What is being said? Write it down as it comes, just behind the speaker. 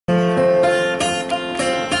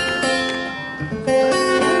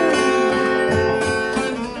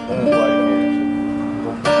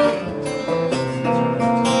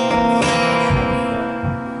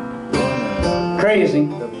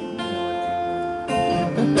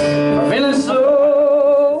for feeling so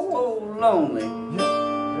lonely.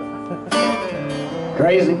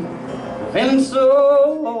 Crazy, feeling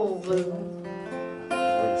so blue.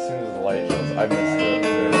 As soon as the light shows, I missed it.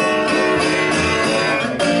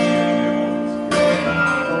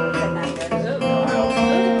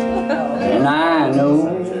 And I know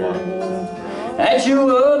that you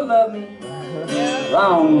would love me as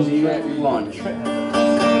long as you wanted.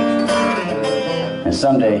 And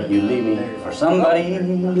someday you leave me for somebody else.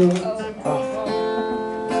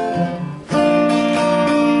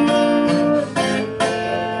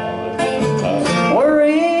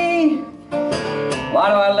 Worry, why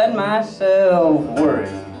do I let myself worry?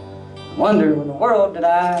 Wonder what in the world did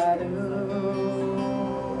I do?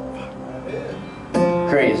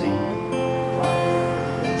 Crazy.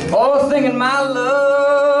 Oh, thinking my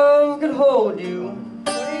love could hold you.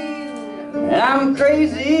 And I'm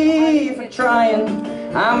crazy for trying.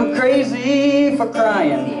 I'm crazy for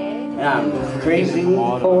crying. And I'm crazy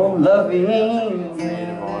for loving.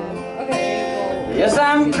 Yes,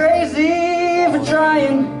 I'm crazy for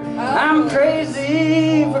trying. I'm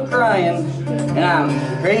crazy for crying. And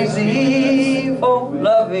I'm crazy for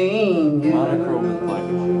loving you.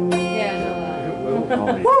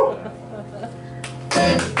 Woo!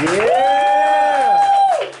 Yeah!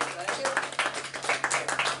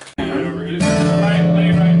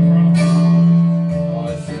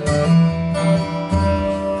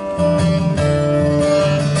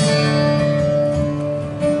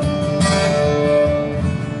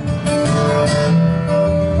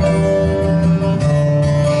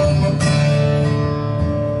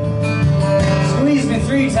 Squeeze me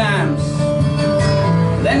 3 times.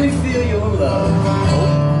 Let me feel your love.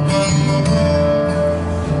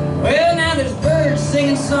 Well, now there's birds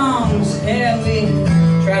singing songs, and we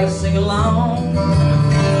try to sing along.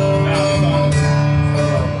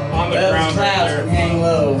 Well, the clouds can hang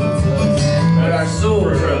low, but our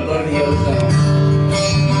souls are above the ozone.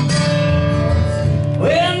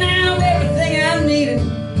 Well, now everything I needed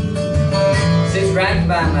sits right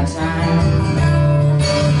by my time.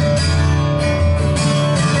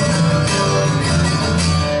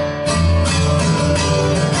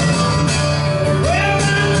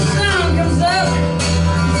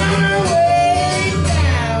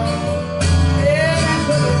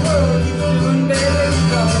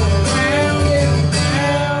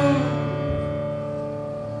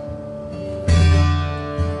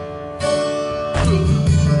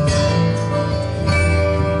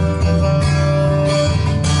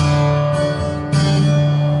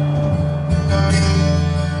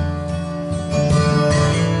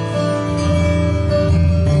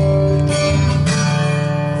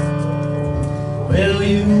 Well,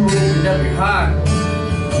 you opened up your heart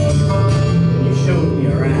and you showed me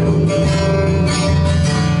around.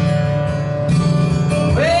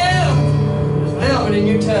 Well, there's velvet in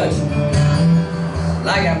your touch,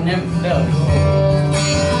 like I've never felt before.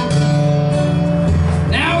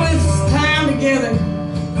 Now with this time together,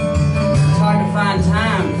 it's hard to find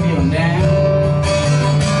time to feel them down.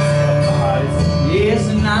 Yes,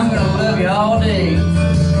 and I'm gonna love you all day.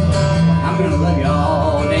 I'm gonna love you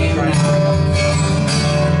all day now.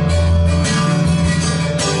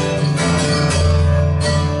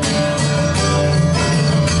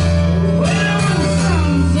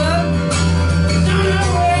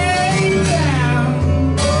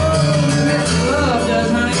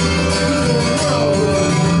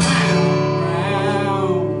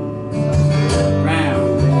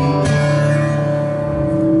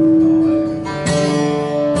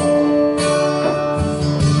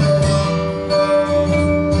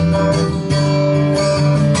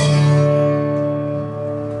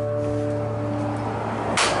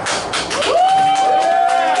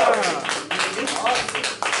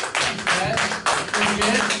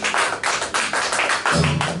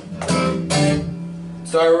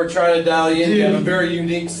 Sorry, we're trying to dial you in. You have a very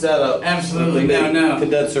unique setup. Absolutely, no.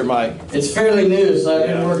 Condenser mic. It's fairly new, so I've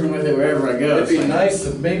been working with it wherever I go. It'd be nice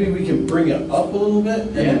if maybe we can bring it up a little bit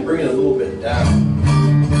and then bring it a little bit down.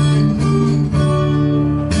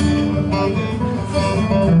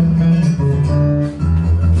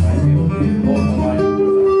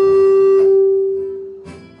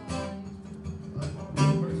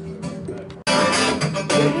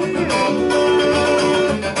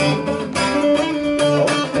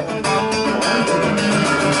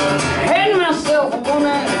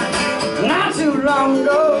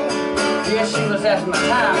 She was after my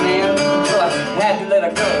time, man, so I had to let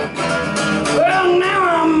her go. Well, now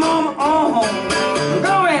I'm on my own,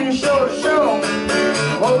 going show to show,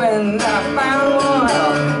 hoping that I found one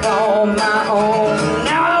on my own.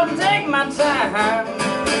 Now I'll take my time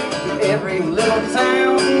every little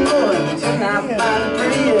town, going till I find the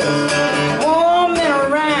prettiest woman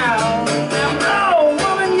around. Now, oh,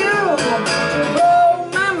 woman, you blow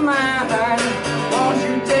my mind. Won't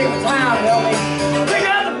you take the time to help me pick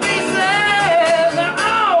up the pieces? Now,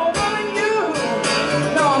 oh, woman, you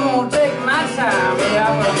know I'm gonna take my time. Yeah,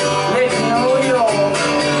 I'm gonna let you know you're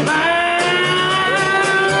mine.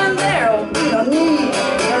 There'll be no need,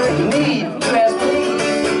 you ask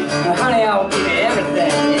please. Now, honey, I'll give you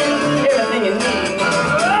everything, yeah, everything you need.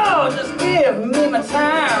 Oh, just give me my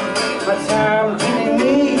time to be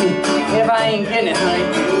me. If I ain't getting it, honey,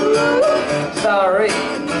 sorry.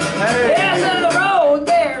 Hey. Yes, and the road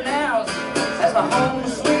there now, that's my home,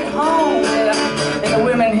 sweet home. Yeah. And the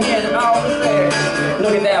women here that always there.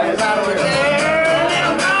 Look at that one right over there.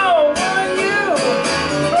 Oh, woman, you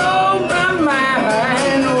blow my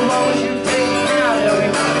mind. Won't you take me down, help me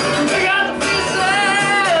pick out the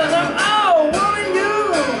pieces? Oh, woman, you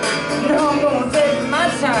know I'm gonna take my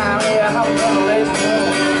time. Yeah, I'm gonna let you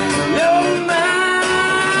know you're mine.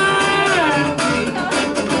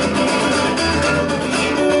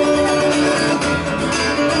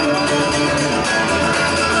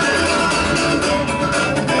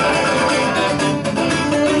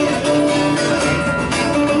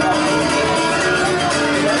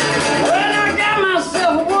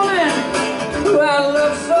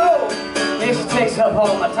 Takes up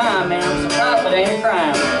all my time, man. I'm surprised it ain't a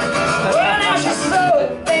crime. Well, now she's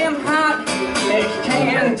so damn hot, it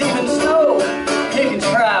can't even snow. You can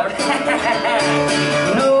try, but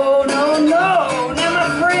no, no, no. Now my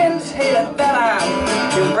friends hate it that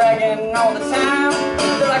I'm bragging all the time.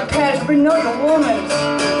 They're like, Patrick, we know you're woman's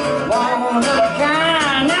one of a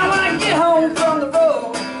kind. Now when I get home from the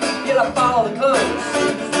road, I follow the clothes.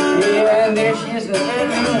 Yeah, and there she is in the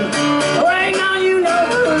bedroom, waiting on you know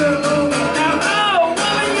who.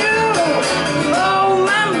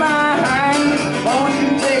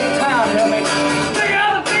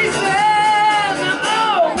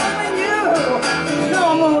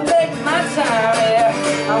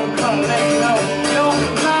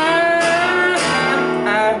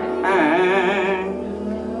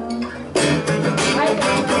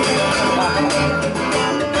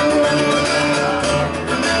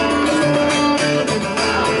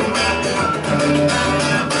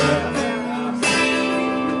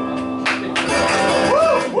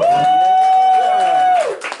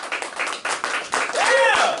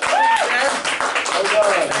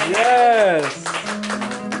 Yes! I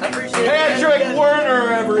appreciate Patrick it.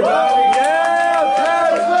 Werner, everybody! Yeah!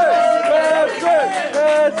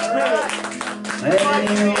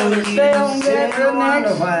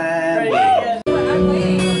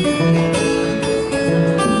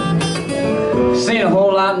 Seen a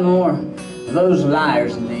whole lot more of those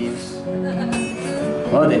liars and thieves.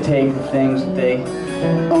 Well, they take the things that they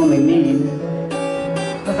only need.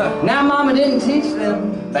 Now mama didn't teach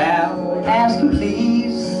them bow, ask and please.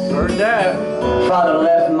 Heard that. Father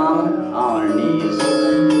left mama on her knees.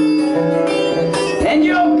 And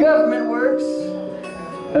your government works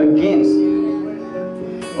against you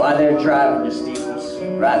while they're driving your steeples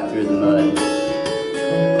right through the mud.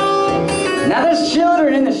 Now there's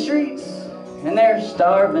children in the streets and they're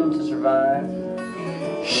starving to survive.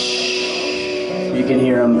 Shh, you can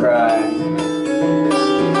hear them cry.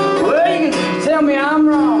 Well, you can tell me I'm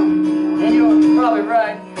wrong, and you're probably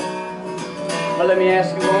right. But let me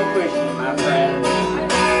ask you one question, my friend.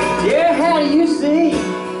 Yeah, how do you see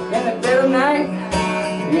in the dead of night?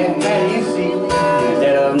 Yeah, how do you see in the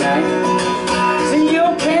dead of night? See,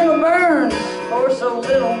 your candle burns for so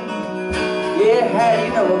little. Yeah, how do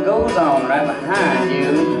you know what goes on right behind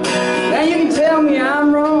you? Now you can tell me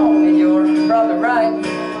I'm wrong, and you're probably right.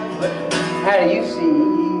 But how do you see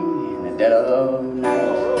in the dead of night?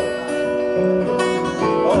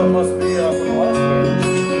 Oh, it must be from last page.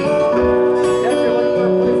 Yeah, if you're looking for a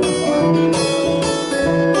place to farm.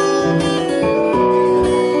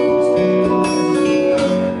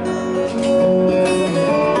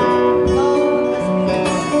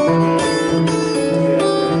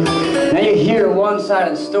 Now you hear one side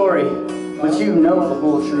of the story, but you know the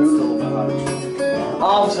whole truth.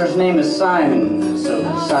 Officer's name is Simon, so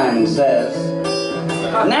Simon says.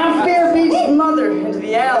 Now fear beats the mother into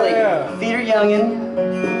the alley. Feed her youngin'.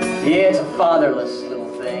 Yeah, it's a fatherless little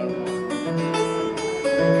thing.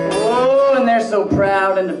 Oh, and they're so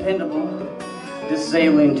proud and dependable,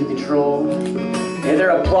 disabling to control. Yeah,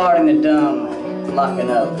 they're applauding the dumb, locking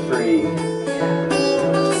up the free.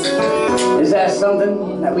 Is that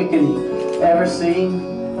something that we can ever see?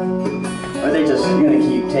 Or are they just gonna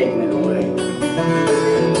keep taking it away?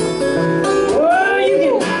 Well, you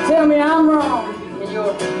can tell me I'm wrong, and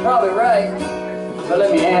you're probably right. But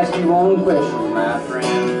let me ask you one question, my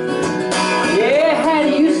friend. Yeah, how do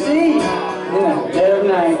you see in the dead of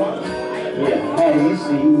night? Yeah, how do you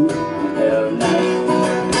see in the dead of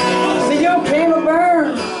night? See, your candle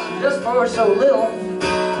burns just for so little.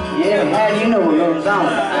 Yeah, how do you know what goes on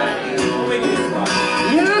behind you?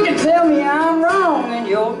 You can tell me I'm wrong, and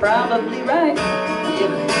you're probably right. Yeah,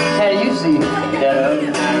 how do you see in the dead of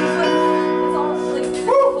night?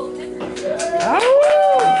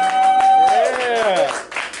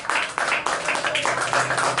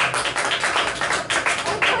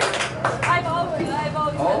 I've always had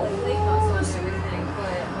like late muscles and everything,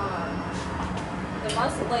 but the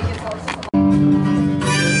muscle like it's also.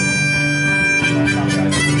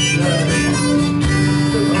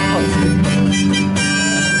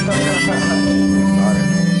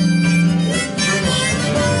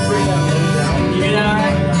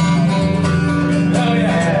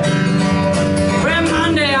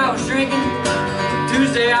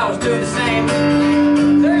 I was doing the same.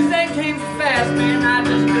 Thursday came so fast, man, I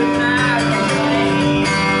just could not complain.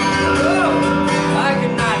 Oh, I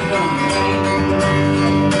could not complain.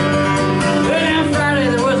 Well, on Friday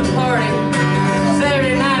there was a party.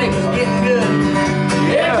 Saturday night it was getting good.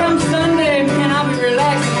 Here comes Sunday, man, I'll be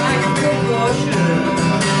relaxing like a good boy should.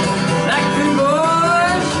 Like a good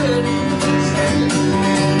boy should.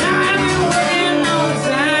 Now I've been working all the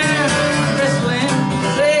time, wrestling,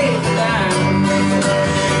 save time.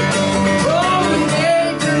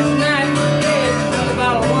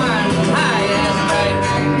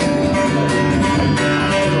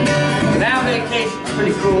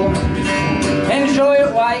 Pretty cool. Enjoy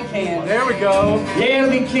it while you can. There we go. Yeah,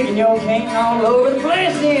 we'll be kicking your cane all over the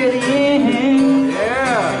place near the end.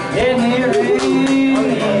 Yeah. Yeah, near the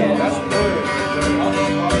end. That's good.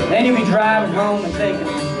 Then you'll be driving home and thinking,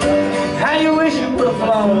 how you wish you would have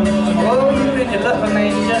flown. Oh, you've been your lucky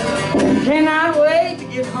man, you just cannot wait to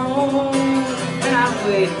get home. Cannot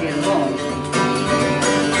wait to get home.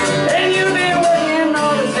 And you've been working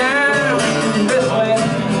all the time, whistling,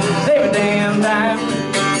 save a damn dime.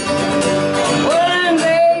 Well, then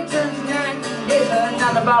day turns night, gets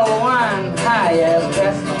another bottle of wine, high as a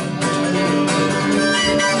vessel.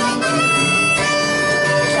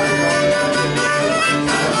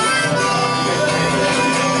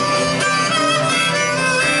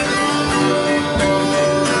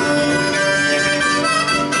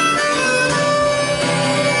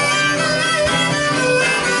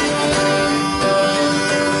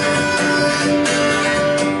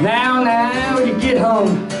 Now, when you get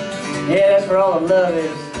home, yeah, that's where all the love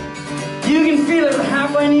is. You can feel it right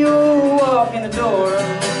when you walk in the door,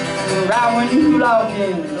 right when you lock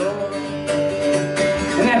in the door.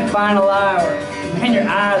 In that final hour, man, your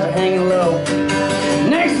eyes are hanging low.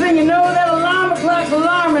 Next thing you know, that alarm clock's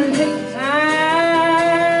alarming and takes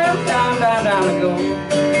time to go.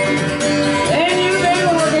 And you've been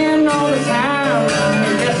working all the time,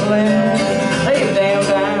 wrestling, save damn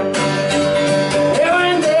time.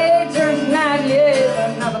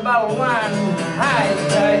 Bottle of wine, high as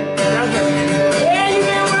tight. Yeah, you've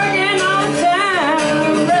been working all the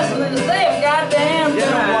time, wrestling to save goddamn time. Yeah,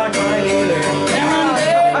 don't like mine either. And one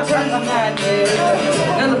day turns the night,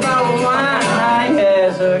 yeah. Another bottle of wine, high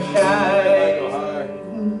as a kite.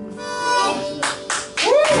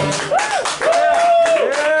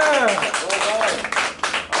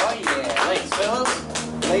 Oh yeah, thanks fellas,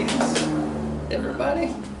 ladies, everybody.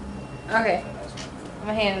 Okay, I'm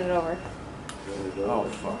gonna hand it over. Oh,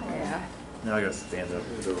 fuck. Yeah. Now I gotta stand up.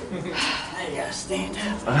 I gotta stand up.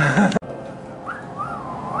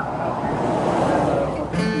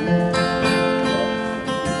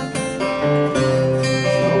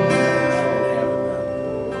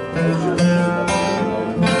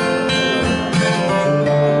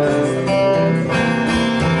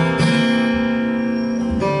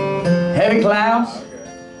 Heavy clouds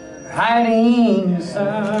hiding in the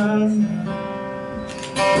sun.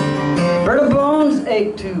 Bird of bones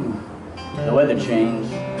ache too, the weather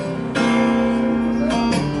changed.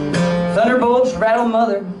 Thunderbolts rattle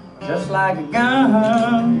mother just like a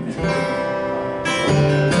gun.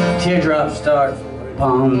 Teardrops start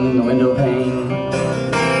upon the window pane.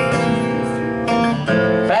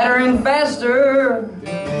 Fatter and faster,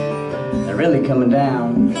 they're really coming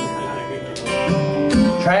down.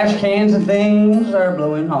 Trash cans and things are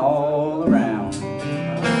blowing all around.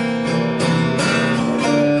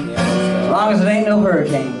 As long as it ain't no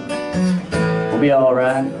hurricane, we'll be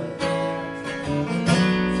alright.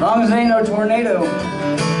 As long as it ain't no tornado,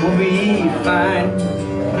 we'll be fine.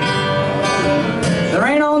 The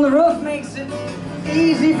rain on the roof makes it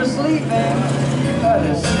easy for sleeping.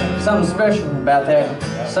 There's something special about that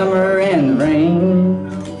summer and the rain.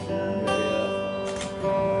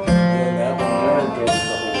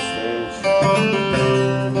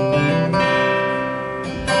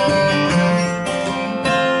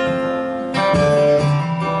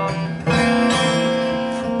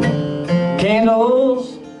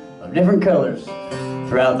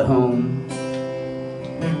 throughout the home.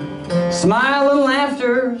 Smile and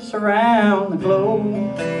laughter surround the globe.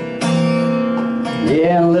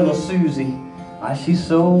 Yeah, and little Susie, why she's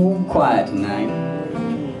so quiet tonight.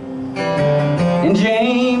 And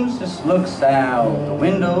James just looks out the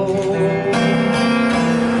window,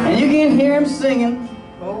 and you can hear him singing,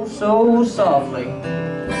 oh so softly.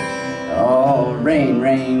 Oh, rain,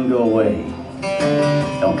 rain, go away.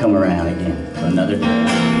 Don't come around again for another day.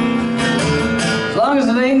 As long as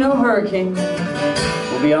there ain't no hurricane,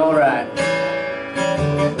 we'll be all right.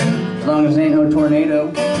 As long as there ain't no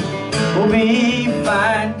tornado, we'll be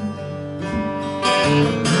fine.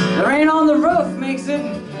 The rain on the roof makes it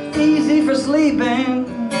easy for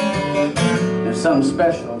sleeping. There's something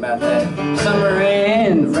special about that summer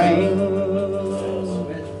in the rain.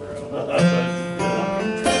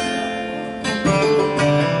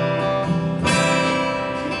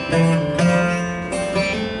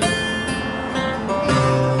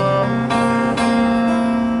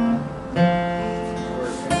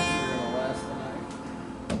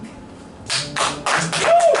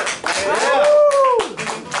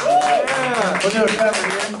 We'll do a cover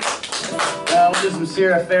here. We'll do some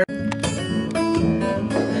Sierra Fair.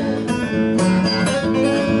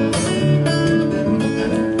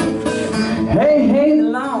 Hey, hey, the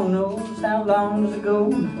long nose, how long does it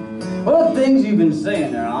go? Well, the things you've been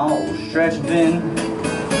saying, they're all stretched thin.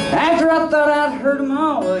 After I thought I'd heard them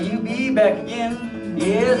all, will you be back again?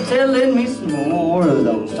 Yeah, telling me some more of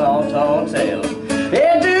those tall, tall tales.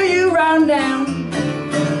 Yeah, do you run down?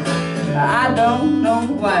 I don't know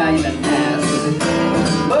why I even asked,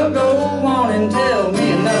 but go on and tell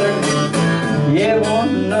me another. Yeah,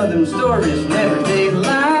 one of them stories from everyday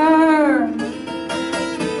life.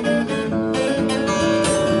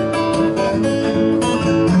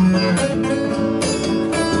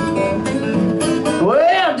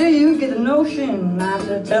 Well, do you get the notion not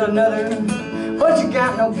to tell another? But you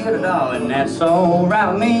got no good at all, and that's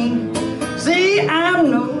alright with me. See,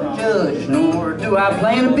 I'm no judge, nor do I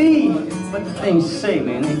plan to be. But the things you say,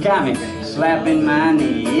 man, they got me slapping my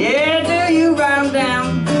knee. Yeah, do you write them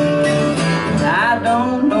down? I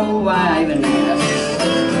don't know why I even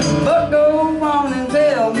asked, but go on and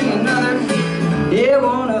tell me another. Yeah,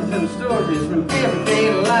 one of them stories from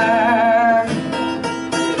everyday life.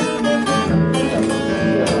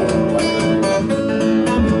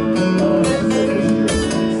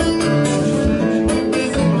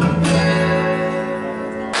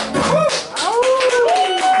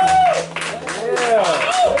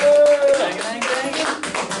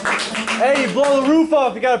 Hey, you blow the roof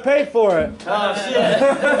off, you gotta pay for it. Oh, shit.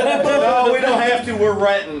 No, we don't have to, we're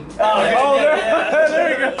renting. Oh,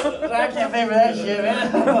 there you go. I can't pay for that shit,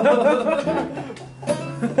 man.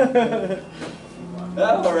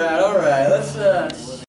 All right, let's